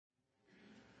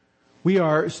We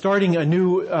are starting a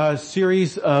new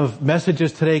series of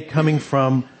messages today coming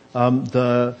from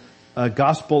the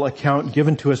gospel account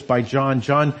given to us by John.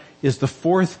 John is the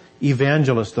fourth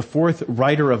evangelist, the fourth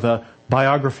writer of a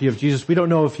biography of Jesus. We don't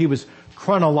know if he was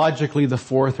chronologically the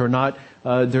fourth or not.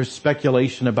 There's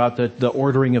speculation about the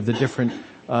ordering of the different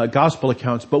gospel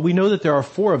accounts, but we know that there are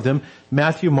four of them: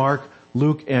 Matthew, Mark,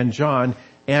 Luke, and John.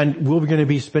 And we're going to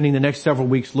be spending the next several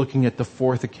weeks looking at the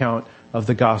fourth account of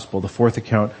the gospel, the fourth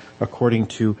account according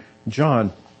to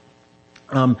John.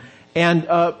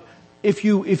 If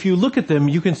you look at them,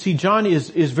 you can see John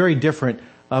is very different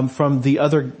from the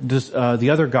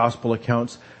other gospel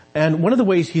accounts. And one of the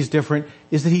ways he's different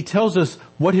is that he tells us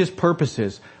what his purpose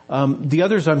is. The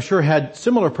others, I'm sure, had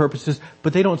similar purposes,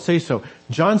 but they don't say so.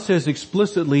 John says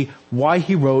explicitly why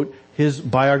he wrote his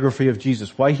biography of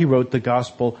Jesus, why he wrote the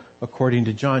gospel according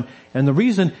to John. And the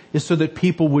reason is so that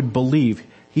people would believe.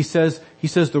 He says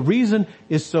the reason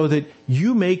is so that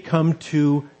you may come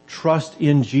to trust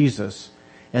in Jesus,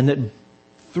 and that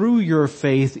through your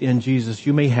faith in Jesus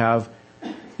you may have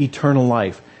eternal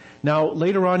life. Now,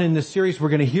 later on in this series, we're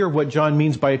going to hear what John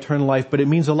means by eternal life, but it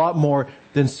means a lot more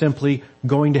than simply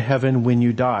going to heaven when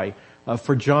you die.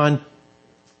 For John,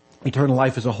 eternal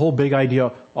life is a whole big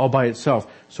idea all by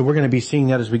itself. So we're going to be seeing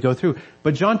that as we go through.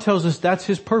 But John tells us that's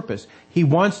his purpose. He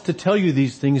wants to tell you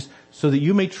these things so that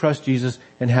you may trust Jesus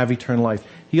and have eternal life.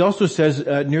 He also says,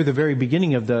 near the very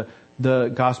beginning of the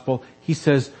gospel, he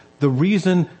says, the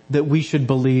reason that we should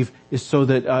believe is so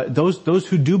that those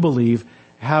who do believe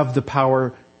have the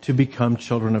power to become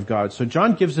children of God. So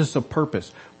John gives us a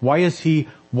purpose. Why is he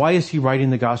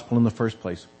writing the gospel in the first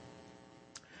place?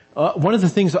 One of the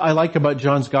things I like about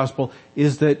John's gospel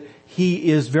is that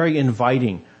he is very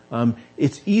inviting.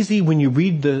 It's easy when you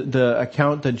read the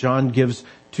account that John gives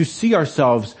to see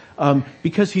ourselves,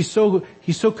 because he's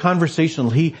so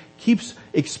conversational. He keeps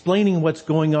explaining what's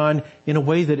going on in a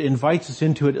way that invites us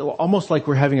into it, almost like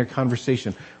we're having a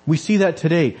conversation. We see that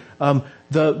today.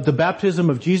 The baptism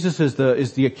of Jesus is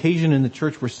the occasion in the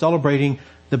church. We're celebrating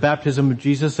the baptism of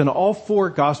Jesus, and all four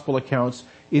gospel accounts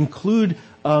include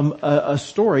a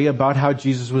story about how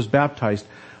Jesus was baptized.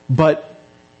 But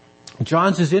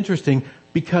John's is interesting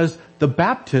because the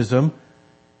baptism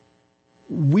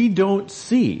we don't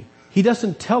see. He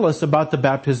doesn't tell us about the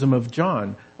baptism of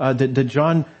John,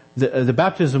 the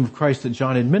baptism of Christ that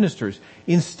John administers.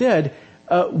 Instead,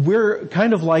 we're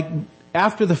kind of like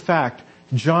after the fact.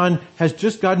 John has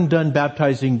just gotten done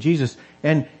baptizing Jesus,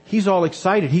 and he's all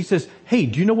excited. He says, "Hey,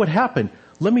 do you know what happened?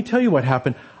 Let me tell you what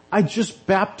happened. I just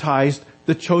baptized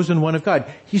the chosen one of God."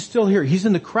 He's still here. He's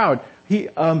in the crowd.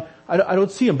 I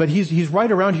don't see him, but he's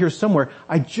right around here somewhere.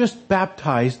 "I just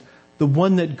baptized the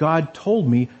one that God told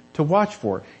me to watch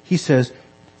for." He says,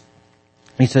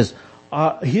 he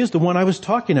is the one I was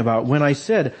talking about when I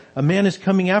said, "A man is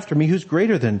coming after me who's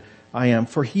greater than I am,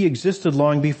 for he existed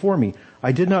long before me.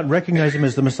 I did not recognize him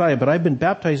as the Messiah, but I've been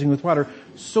baptizing with water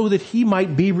so that he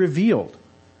might be revealed."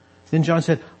 Then John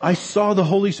said, "I saw the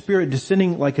Holy Spirit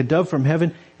descending like a dove from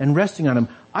heaven and resting on him.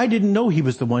 I didn't know he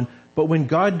was the one, but when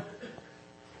God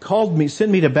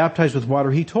sent me to baptize with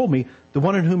water, he told me, 'The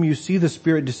one on whom you see the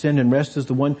Spirit descend and rest is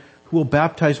the one who will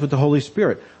baptize with the Holy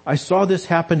Spirit.' I saw this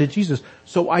happen to Jesus,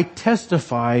 so I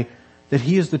testify that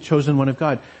he is the chosen one of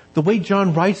God." The way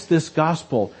John writes this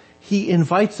gospel, he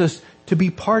invites us to be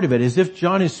part of it, as if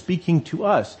John is speaking to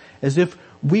us, as if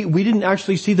we didn't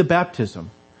actually see the baptism,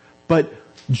 but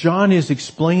John is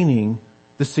explaining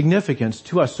the significance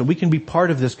to us so we can be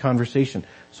part of this conversation.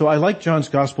 So I like John's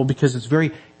gospel because it's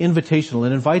very invitational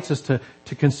and invites us to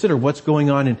consider what's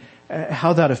going on and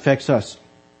how that affects us.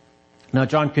 Now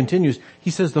John continues.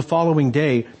 He says the following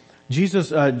day,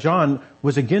 John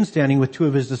was again standing with two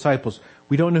of his disciples.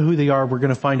 We don't know who they are. We're going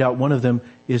to find out. One of them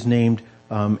is named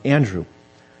Andrew.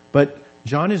 But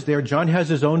John is there. John has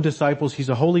his own disciples. He's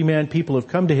a holy man. People have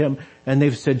come to him and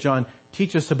they've said, "John,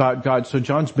 teach us about God." So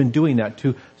John's been doing that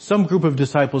to some group of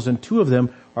disciples, and two of them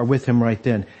are with him right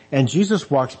then. And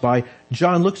Jesus walks by.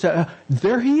 John looks at,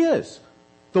 there he is.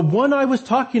 The one I was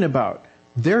talking about.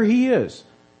 There he is.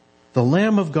 The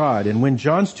Lamb of God. And when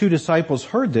John's two disciples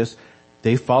heard this,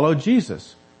 they followed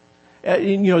Jesus.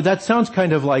 That sounds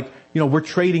kind of like, we're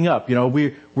trading up.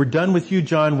 We're done with you,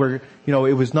 John. It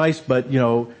was nice, but,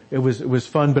 it was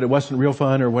fun, but it wasn't real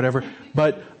fun or whatever.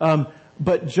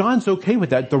 But John's okay with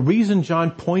that. The reason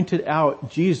John pointed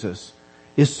out Jesus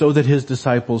is so that his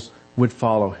disciples would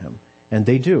follow him. And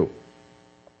they do.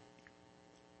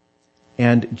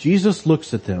 And Jesus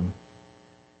looks at them,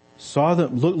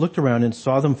 looked around and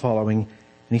saw them following, and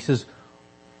he says,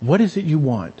 "What is it you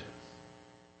want?"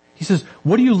 He says,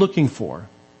 "What are you looking for?"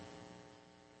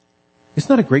 Isn't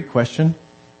that a great question?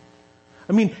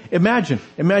 I mean, imagine,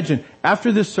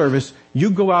 after this service,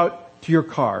 you go out to your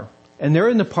car, and there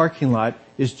in the parking lot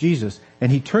is Jesus, and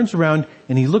he turns around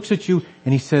and he looks at you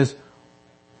and he says,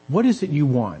 what is it you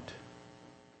want?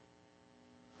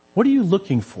 What are you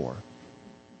looking for?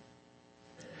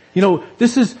 You know,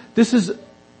 this is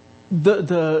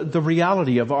the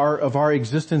reality of our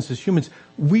existence as humans.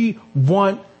 We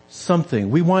want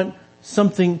something. We want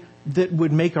something that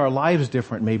would make our lives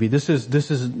different. Maybe this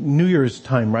is New Year's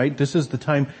time, right? This is the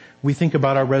time we think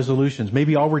about our resolutions.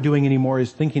 Maybe all we're doing anymore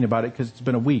is thinking about it because it's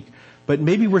been a week. But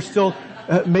maybe we're still,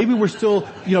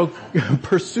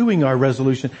 pursuing our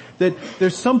resolution. That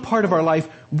there's some part of our life,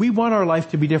 we want our life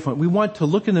to be different. We want to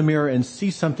look in the mirror and see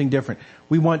something different.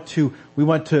 We want to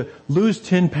lose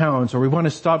 10 pounds, or we want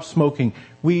to stop smoking.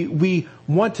 We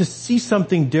want to see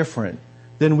something different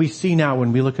than we see now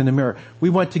when we look in the mirror. We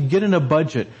want to get in a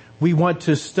budget. We want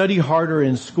to study harder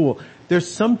in school.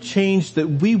 There's some change that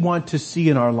we want to see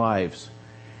in our lives.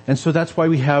 And so that's why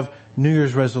we have New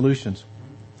Year's resolutions.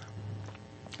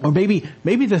 Or maybe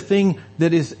the thing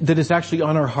that is actually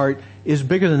on our heart is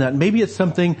bigger than that. Maybe it's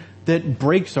something that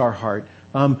breaks our heart.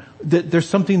 That there's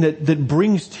something that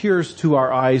brings tears to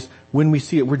our eyes when we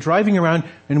see it. We're driving around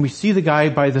and we see the guy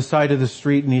by the side of the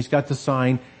street and he's got the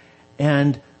sign,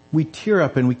 and we tear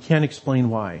up and we can't explain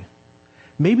why.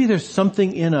 Maybe there's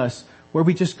something in us where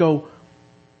we just go,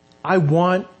 I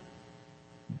want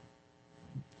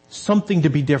something to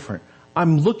be different.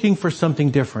 I'm looking for something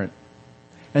different.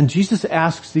 And Jesus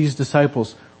asks these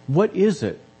disciples, what is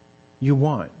it you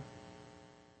want?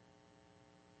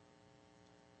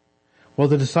 Well,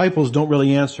 the disciples don't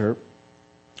really answer,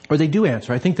 or they do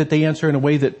answer. I think that they answer in a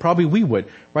way that probably we would,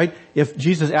 right? If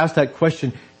Jesus asked that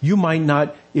question, you might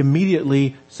not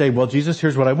immediately say, well, Jesus,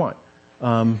 here's what I want.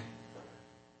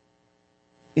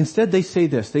 Instead, they say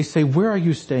this. They say, where are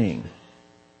you staying?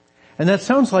 And that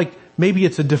sounds like maybe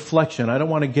it's a deflection. I don't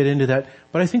want to get into that.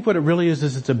 But I think what it really is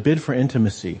it's a bid for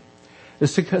intimacy. The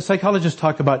psychologists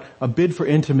talk about a bid for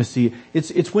intimacy.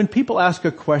 It's when people ask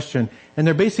a question and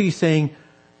they're basically saying,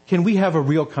 can we have a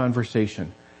real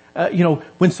conversation?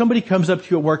 When somebody comes up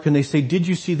to you at work and they say, did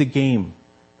you see the game?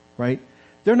 Right?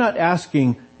 They're not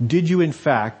asking, did you in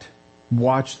fact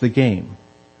watch the game?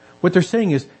 What they're saying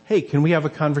is, hey, can we have a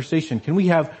conversation? Can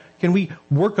we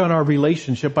work on our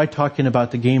relationship by talking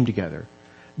about the game together?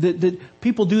 That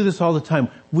people do this all the time.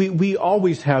 We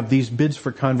always have these bids for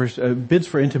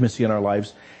intimacy in our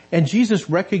lives. And Jesus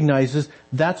recognizes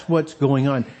that's what's going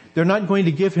on. They're not going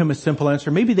to give him a simple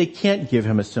answer. Maybe they can't give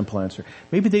him a simple answer.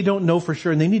 Maybe they don't know for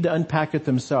sure and they need to unpack it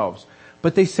themselves.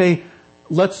 But they say,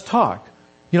 let's talk.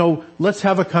 Let's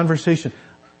have a conversation.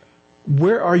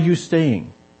 Where are you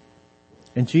staying?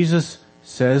 And Jesus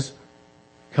says,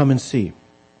 come and see.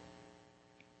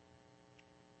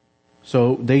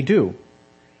 So they do.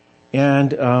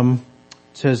 And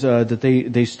says that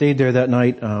they stayed there that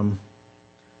night.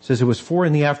 Says it was 4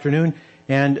 p.m,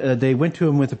 and they went to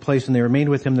him with a place, and they remained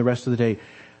with him the rest of the day.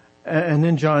 And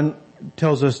then John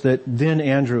tells us that then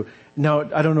Andrew. Now,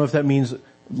 I don't know if that means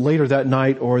later that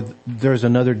night or there's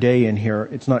another day in here.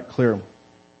 It's not clear.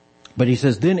 But he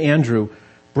says, then Andrew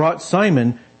brought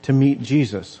Simon to meet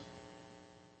Jesus.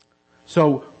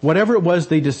 So whatever it was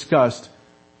they discussed,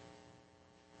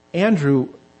 Andrew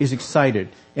is excited,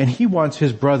 and he wants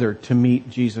his brother to meet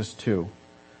Jesus too.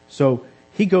 So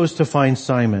he goes to find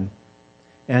Simon,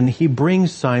 and he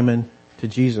brings Simon to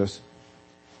Jesus.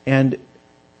 And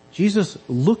Jesus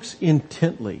looks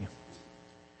intently.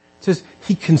 It says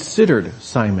he considered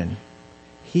Simon.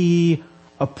 He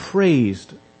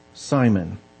appraised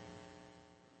Simon.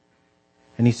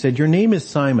 And he said, your name is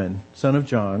Simon, son of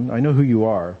John. I know who you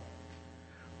are.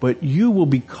 But you will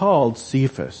be called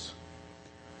Cephas.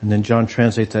 And then John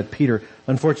translates that Peter.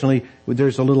 Unfortunately,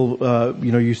 there's a little,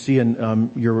 you see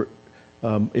in your,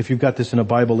 if you've got this in a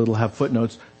Bible, it'll have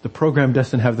footnotes. The program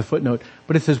doesn't have the footnote.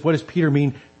 But it says, what does Peter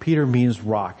mean? Peter means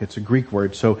rock. It's a Greek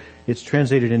word. So it's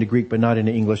translated into Greek, but not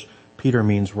into English. Peter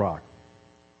means rock.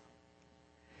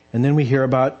 And then we hear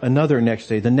about another next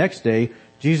day. The next day,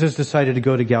 Jesus decided to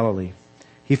go to Galilee.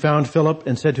 He found Philip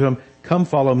and said to him, come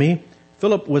follow me.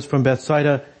 Philip was from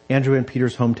Bethsaida, Andrew and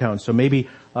Peter's hometown. So maybe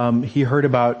he heard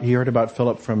about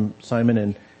Philip from Simon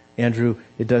and Andrew.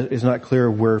 It's not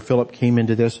clear where Philip came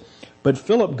into this. But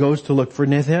Philip goes to look for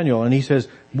Nathanael, and he says,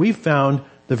 we found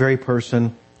the very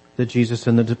person that Jesus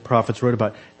and the prophets wrote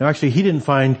about. Now actually, he didn't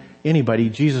find anybody.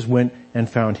 Jesus went and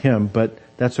found him, but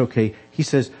that's okay. He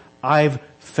says, I've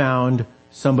found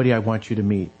somebody I want you to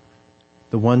meet.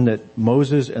 The one that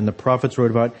Moses and the prophets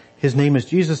wrote about. His name is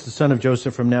Jesus, the son of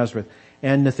Joseph from Nazareth.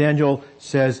 And Nathanael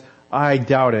says, I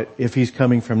doubt it if he's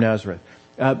coming from Nazareth.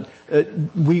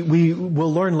 We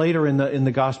will learn later in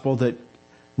the gospel that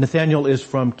Nathanael is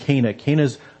from Cana. Cana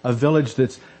is a village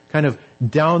that's kind of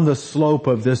down the slope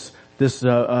of this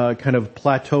kind of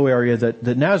plateau area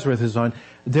that Nazareth is on.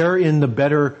 They're in the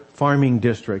better farming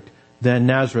district than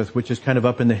Nazareth, which is kind of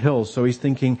up in the hills. So he's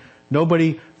thinking,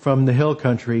 nobody from the hill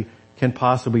country can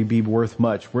possibly be worth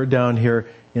much. We're down here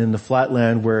in the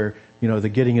flatland where, the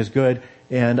getting is good,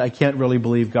 and I can't really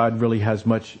believe God really has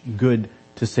much good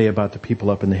to say about the people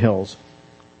up in the hills.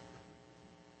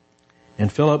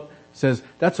 And Philip says,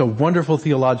 that's a wonderful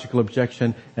theological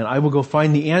objection, and I will go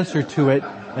find the answer to it,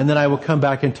 and then I will come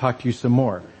back and talk to you some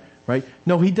more. Right?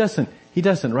 No, he doesn't. He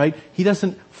doesn't, right? He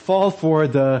doesn't fall for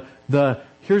the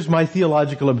here's my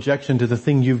theological objection to the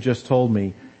thing you've just told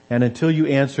me, and until you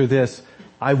answer this,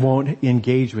 I won't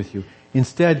engage with you.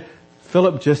 Instead,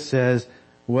 Philip just says,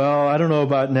 well, I don't know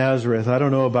about Nazareth. I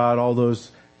don't know about all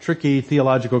those tricky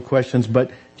theological questions,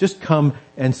 but just come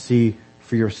and see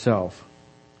for yourself.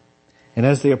 And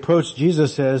as they approach,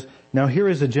 Jesus says, now here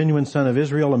is a genuine son of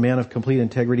Israel, a man of complete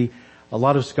integrity. A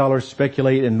lot of scholars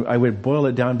speculate, and I would boil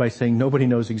it down by saying nobody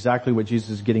knows exactly what Jesus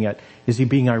is getting at. Is he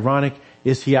being ironic?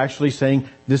 Is he actually saying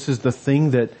this is the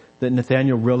thing that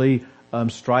Nathanael really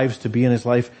strives to be in his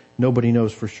life? Nobody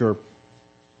knows for sure.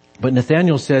 But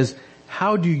Nathanael says,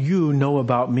 how do you know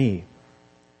about me?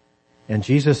 And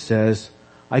Jesus says,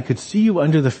 I could see you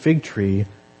under the fig tree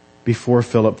before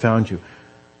Philip found you.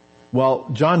 Well,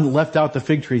 John left out the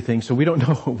fig tree thing, so we don't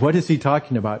know what is he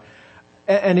talking about.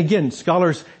 And again,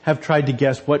 scholars have tried to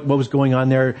guess what was going on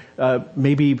there.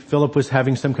 Maybe Philip was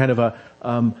having some kind of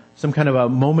a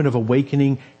moment of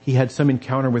awakening. He had some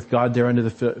encounter with God there under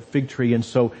the fig tree, and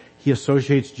so he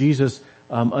associates Jesus'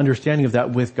 understanding of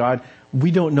that with God.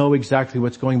 We don't know exactly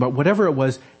what's going on, but whatever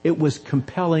it was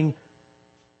compelling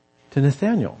to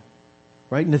Nathanael,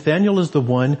 right? Nathanael is the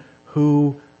one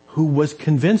who was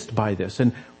convinced by this,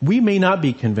 and we may not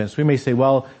be convinced. We may say,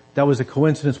 well, that was a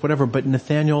coincidence, whatever, but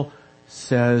Nathanael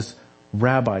says,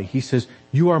 Rabbi, he says,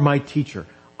 you are my teacher.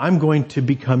 I'm going to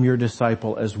become your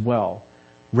disciple as well.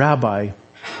 Rabbi,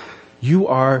 you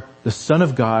are the Son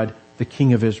of God, the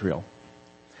King of Israel.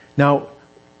 Now,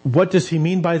 what does he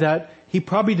mean by that? He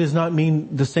probably does not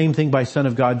mean the same thing by Son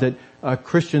of God that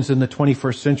Christians in the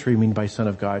 21st century mean by Son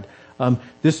of God.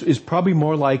 This is probably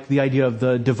more like the idea of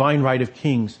the divine right of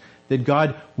kings, that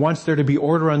God wants there to be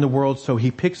order on the world, so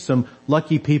he picks some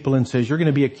lucky people and says, you're going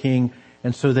to be a king,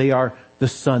 and so they are the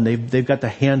son. They've got the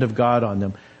hand of God on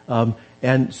them.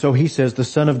 And so he says, the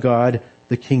Son of God,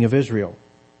 the King of Israel.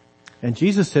 And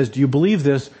Jesus says, do you believe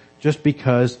this just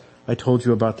because I told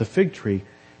you about the fig tree?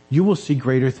 You will see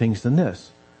greater things than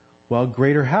this. Well,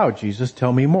 greater how, Jesus?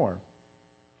 Tell me more.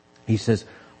 He says,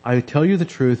 I tell you the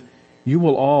truth,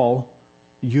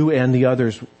 you and the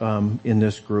others in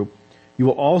this group, you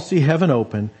will all see heaven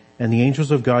open and the angels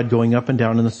of God going up and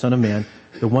down in the Son of Man,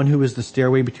 the one who is the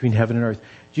stairway between heaven and earth.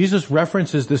 Jesus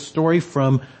references this story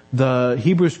from the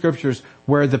Hebrew scriptures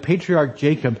where the patriarch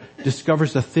Jacob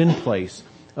discovers a thin place.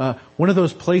 One of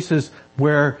those places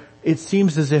where it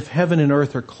seems as if heaven and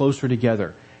earth are closer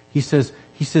together. He says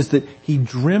that he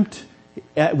dreamt,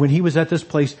 when he was at this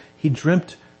place, he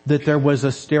dreamt that there was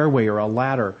a stairway or a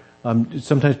ladder.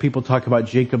 Sometimes people talk about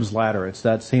Jacob's ladder. It's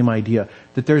that same idea,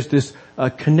 that there's this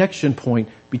connection point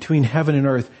between heaven and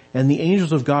earth, and the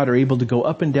angels of God are able to go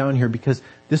up and down here because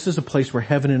this is a place where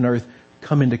heaven and earth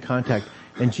come into contact.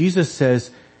 And Jesus says,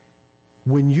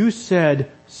 when you said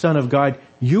Son of God,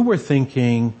 you were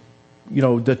thinking,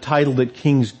 the title that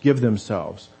kings give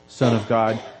themselves, Son of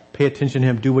God. Pay attention to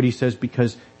him, do what he says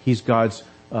because he's God's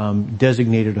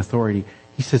designated authority.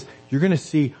 He says, you're going to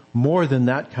see more than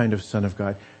that kind of Son of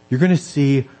God. You're going to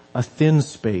see a thin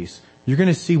space. You're going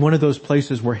to see one of those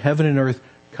places where heaven and earth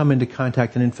come into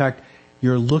contact. And in fact,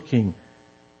 you're looking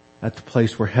at the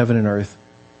place where heaven and earth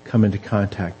come into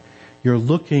contact. You're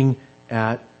looking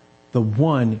at the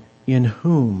one in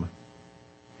whom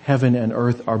heaven and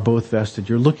earth are both vested.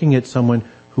 You're looking at someone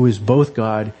who is both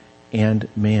God and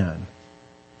man.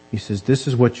 He says, this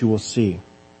is what you will see.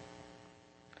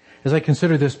 As I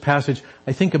consider this passage,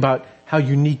 I think about how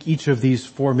unique each of these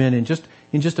four men, in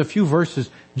just a few verses,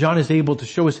 John is able to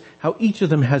show us how each of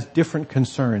them has different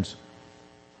concerns.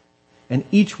 And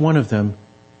each one of them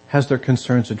has their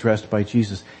concerns addressed by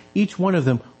Jesus. Each one of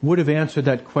them would have answered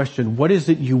that question, what is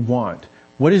it you want?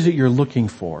 What is it you're looking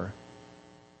for?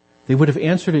 They would have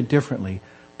answered it differently.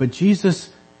 But Jesus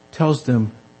tells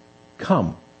them,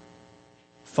 come,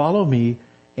 follow me,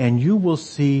 and you will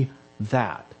see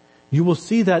that. You will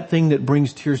see that thing that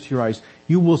brings tears to your eyes.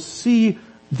 You will see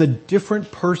the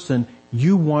different person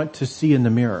you want to see in the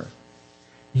mirror.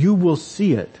 You will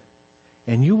see it.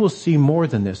 And you will see more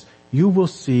than this. you will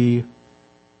see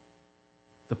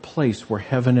the place where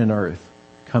heaven and earth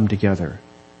come together.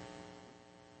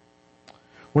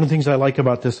 One of the things I like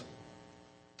about this,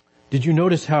 did you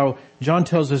notice how John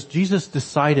tells us Jesus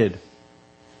decided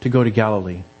to go to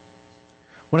Galilee?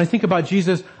 When I think about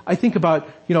Jesus, I think about,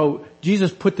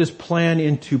 Jesus put this plan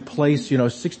into place,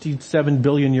 67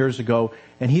 billion years ago,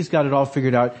 and he's got it all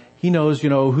figured out. He knows,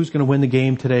 who's going to win the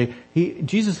game today.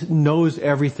 Jesus knows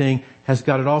everything, has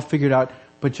got it all figured out.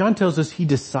 But John tells us he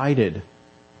decided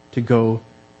to go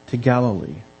to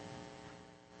Galilee.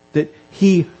 That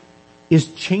he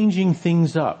is changing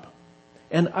things up.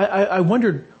 And I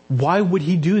wondered, why would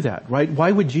he do that, right? Why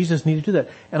would Jesus need to do that?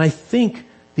 And I think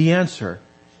the answer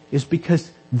is because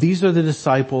these are the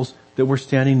disciples that were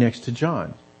standing next to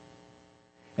John.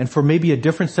 And for maybe a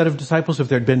different set of disciples, if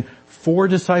there had been 4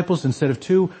 disciples instead of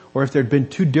 2, or if there had been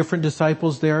 2 different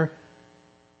disciples there,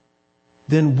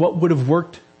 then what would have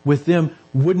worked with them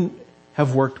wouldn't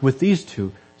have worked with these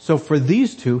 2. So for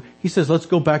these 2, he says, let's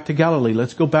go back to Galilee.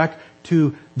 Let's go back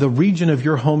to the region of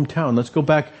your hometown. Let's go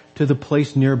back to the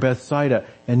place near Bethsaida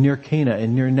and near Cana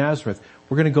and near Nazareth.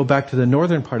 We're going to go back to the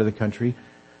northern part of the country.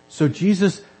 So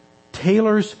Jesus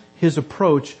tailors his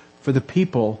approach for the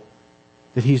people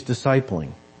that he's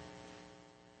discipling.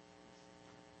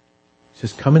 He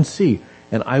says, come and see,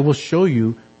 and I will show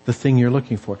you the thing you're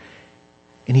looking for.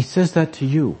 And he says that to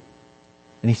you.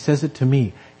 And he says it to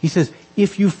me. He says,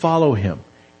 if you follow him,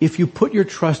 if you put your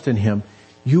trust in him,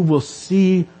 you will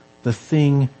see the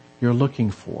thing you're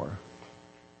looking for.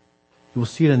 You will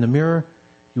see it in the mirror.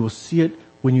 You will see it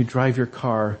when you drive your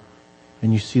car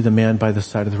and you see the man by the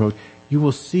side of the road. You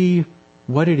will see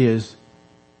what it is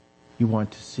you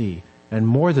want to see. And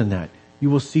more than that, you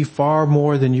will see far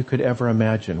more than you could ever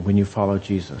imagine when you follow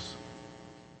Jesus.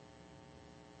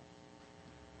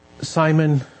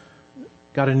 Simon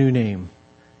got a new name.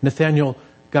 Nathanael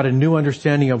got a new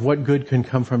understanding of what good can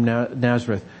come from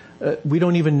Nazareth. We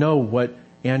don't even know what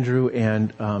Andrew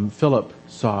and Philip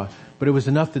saw, but it was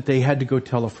enough that they had to go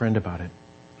tell a friend about it.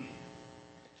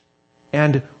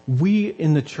 And we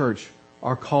in the church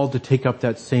are called to take up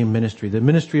that same ministry. The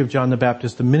ministry of John the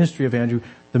Baptist, the ministry of Andrew,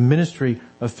 the ministry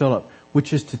of Philip,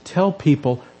 which is to tell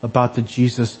people about the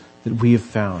Jesus that we have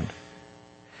found.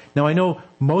 Now I know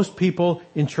most people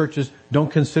in churches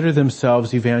don't consider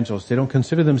themselves evangelists. They don't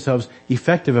consider themselves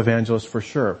effective evangelists for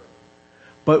sure.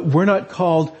 But we're not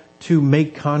called to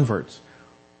make converts.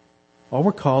 All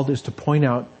we're called is to point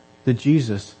out the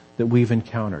Jesus that we've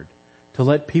encountered. To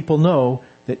let people know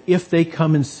that if they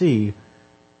come and see,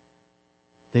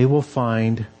 they will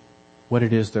find what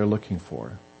it is they're looking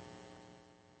for.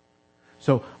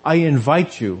 So I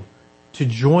invite you to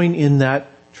join in that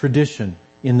tradition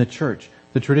in the church,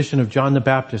 the tradition of John the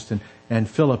Baptist and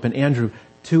Philip and Andrew,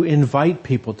 to invite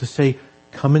people to say,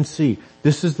 come and see.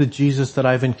 This is the Jesus that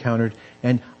I've encountered,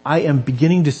 and I am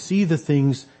beginning to see the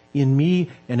things in me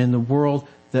and in the world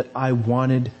that I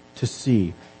wanted to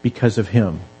see because of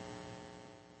him.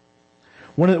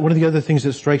 One of the other things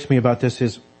that strikes me about this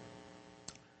is,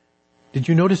 did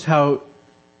you notice how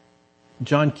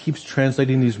John keeps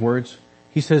translating these words?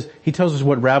 He tells us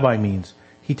what rabbi means.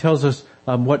 He tells us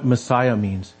what Messiah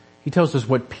means. He tells us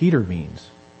what Peter means,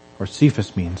 or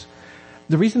Cephas means.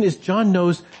 The reason is John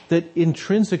knows that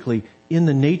intrinsically in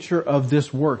the nature of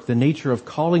this work, the nature of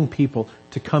calling people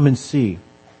to come and see,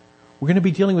 we're going to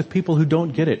be dealing with people who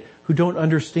don't get it, who don't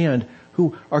understand,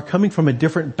 who are coming from a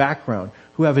different background,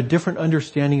 who have a different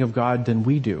understanding of God than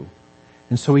we do.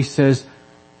 And so he says,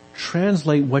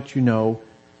 translate what you know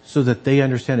so that they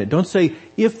understand it. Don't say,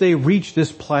 if they reach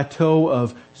this plateau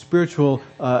of spiritual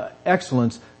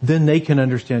excellence, then they can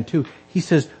understand too. He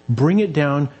says, bring it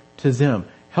down to them.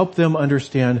 Help them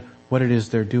understand what it is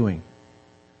they're doing.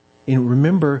 And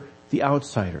remember the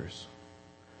outsiders.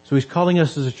 So he's calling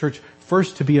us as a church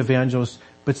first to be evangelists,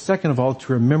 but second of all,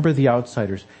 to remember the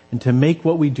outsiders and to make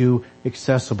what we do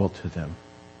accessible to them.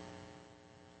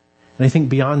 And I think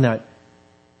beyond that,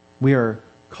 we are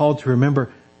called to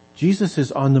remember Jesus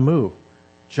is on the move.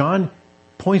 John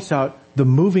points out the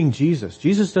moving Jesus.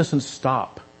 Jesus doesn't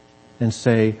stop and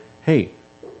say, hey,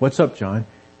 what's up, John?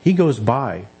 He goes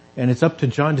by, and it's up to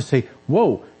John to say,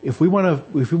 whoa, if we want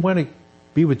to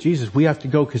be with Jesus, we have to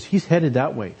go because he's headed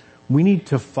that way. We need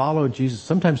to follow Jesus.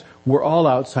 Sometimes we're all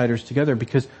outsiders together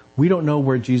because we don't know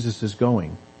where Jesus is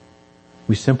going.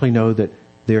 We simply know that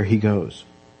there he goes.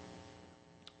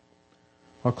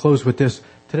 I'll close with this.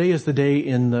 Today is the day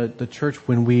in the church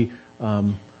when we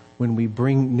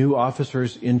bring new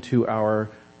officers into our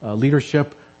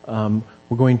leadership.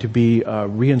 We're going to be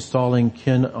reinstalling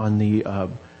Ken on the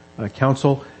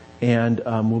council, and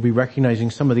we'll be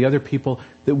recognizing some of the other people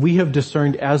that we have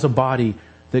discerned as a body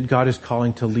that God is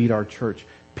calling to lead our church.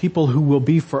 People who will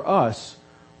be for us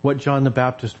what John the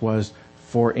Baptist was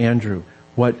for Andrew,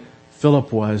 what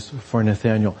Philip was for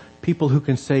Nathaniel. People who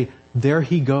can say, there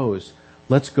he goes.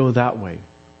 Let's go that way.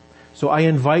 So I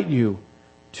invite you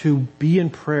to be in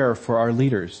prayer for our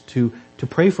leaders, to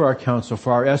pray for our council,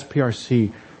 for our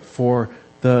SPRC, for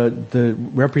the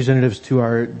representatives to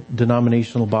our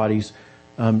denominational bodies,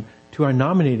 to our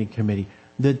nominating committee,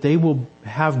 that they will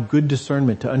have good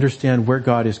discernment to understand where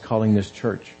God is calling this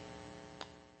church.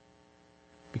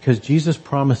 Because Jesus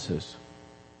promises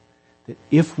that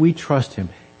if we trust Him,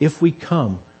 if we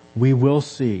come, we will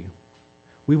see.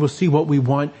 We will see what we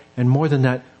want, and more than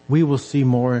that, we will see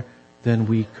more than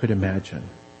we could imagine.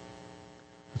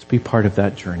 Let's be part of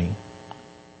that journey.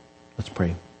 Let's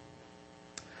pray.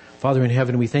 Father in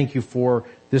heaven, we thank you for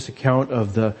this account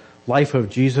of the life of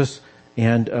Jesus,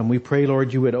 and we pray,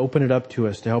 Lord, you would open it up to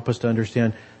us to help us to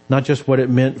understand not just what it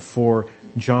meant for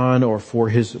John or for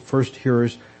his first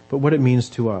hearers, but what it means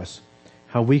to us,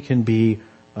 how we can be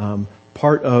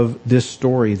part of this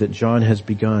story that John has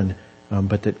begun,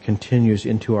 but that continues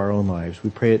into our own lives. We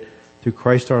pray it through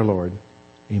Christ our Lord.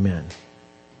 Amen.